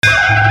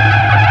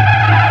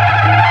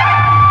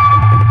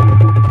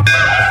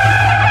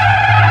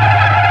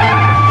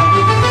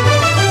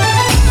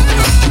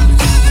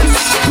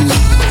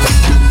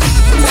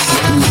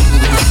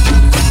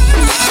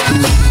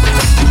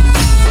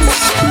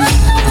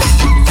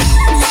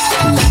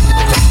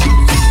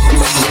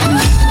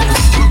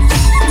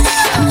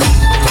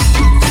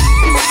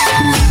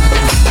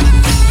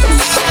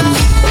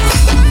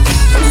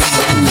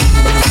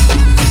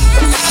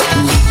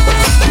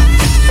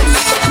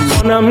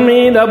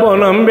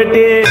bonam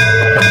petti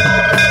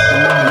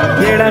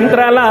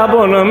edantrala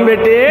bonam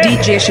petti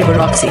DJ Shiva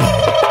Rockzz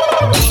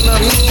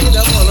bonam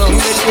meda bonam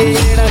petti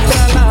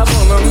edantrala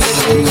bonam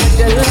petti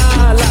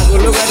gajjal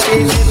lagulu gatti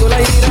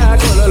tulaira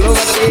kololu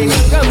gatti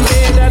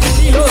gambeda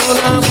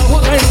dilona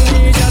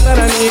bahugandi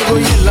jatarani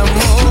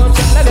goyillammo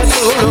sallaga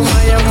chodu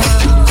mayamma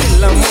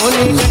illammo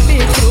ni gatti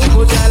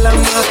chubu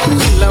jalamma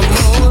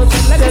illammo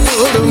sallaga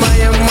chodu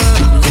mayamma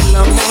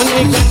illammo ni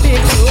gatti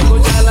chubu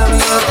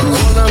jalamma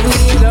bonam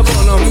meda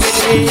bonam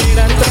petti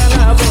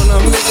edantrala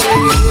bonam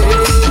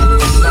petti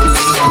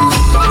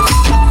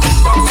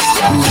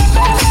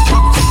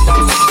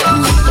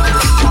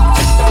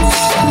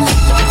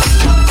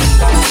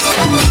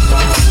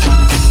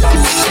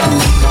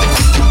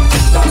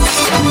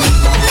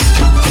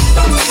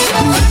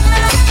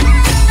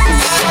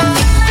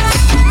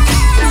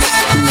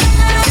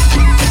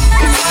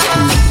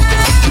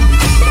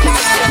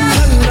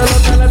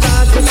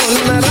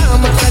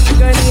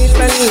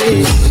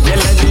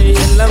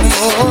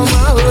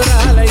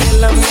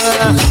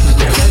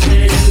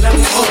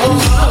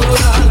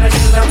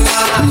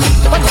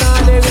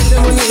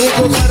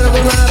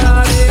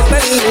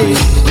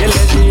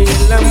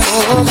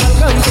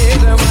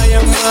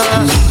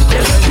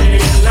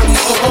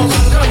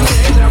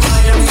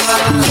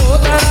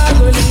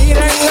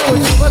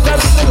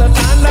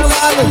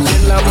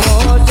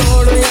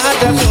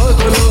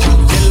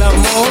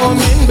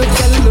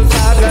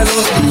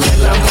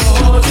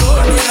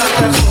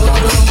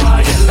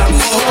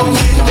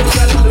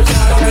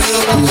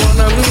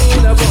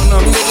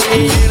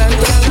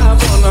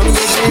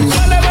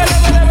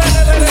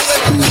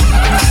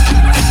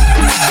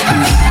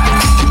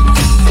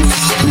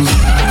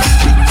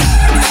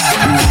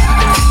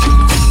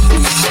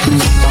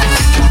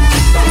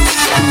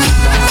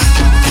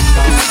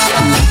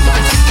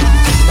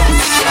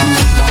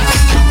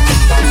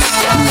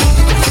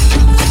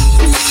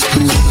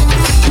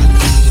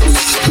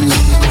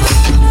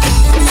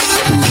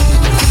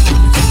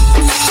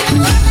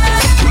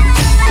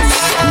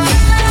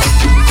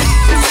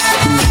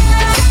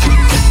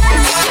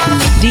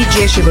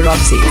DJ Shiva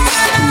Rockzz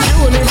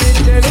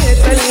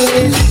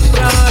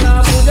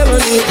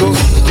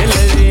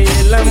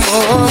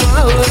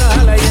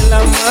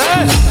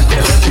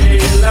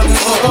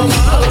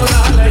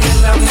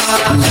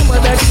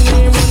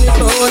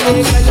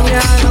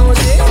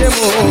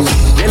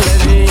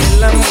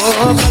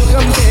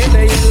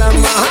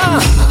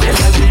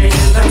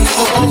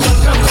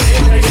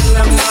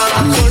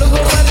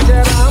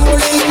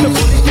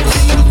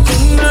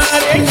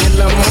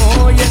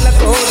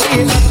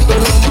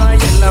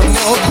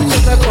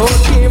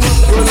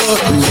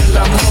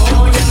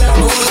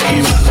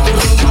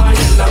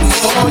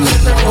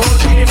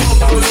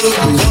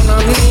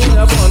bonam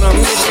meda bonam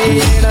petti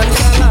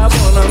edantrala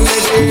bonam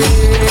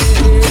petti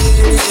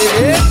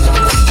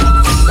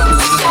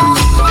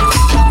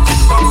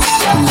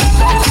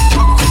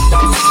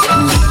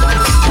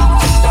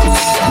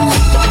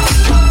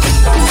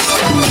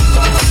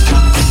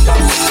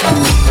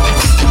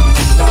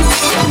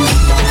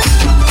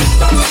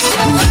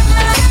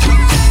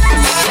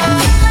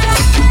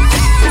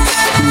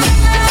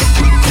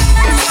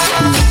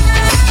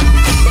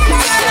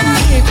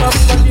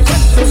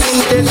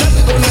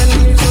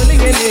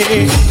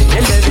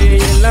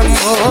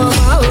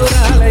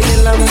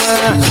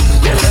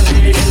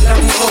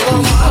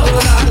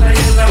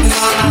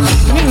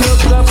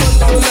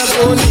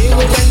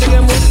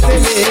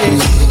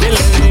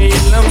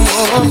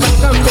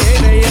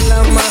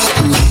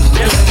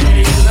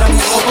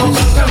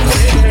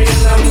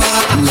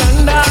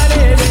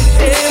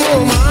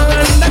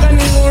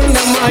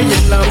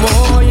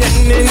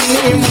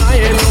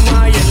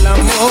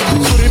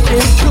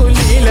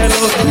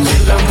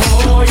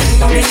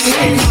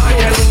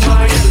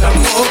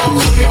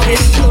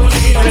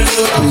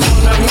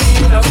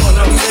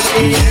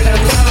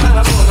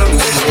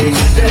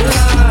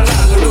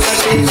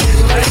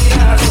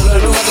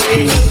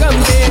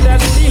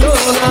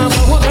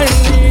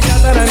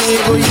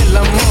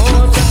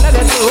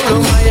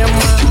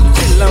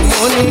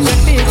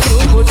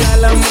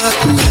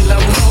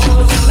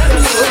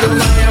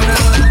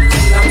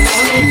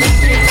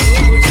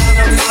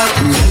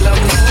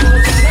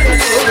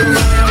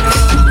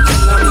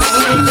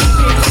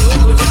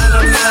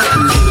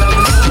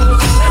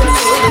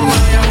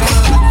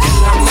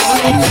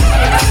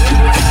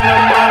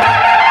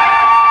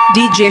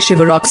DJ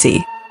Shiva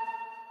Rockzz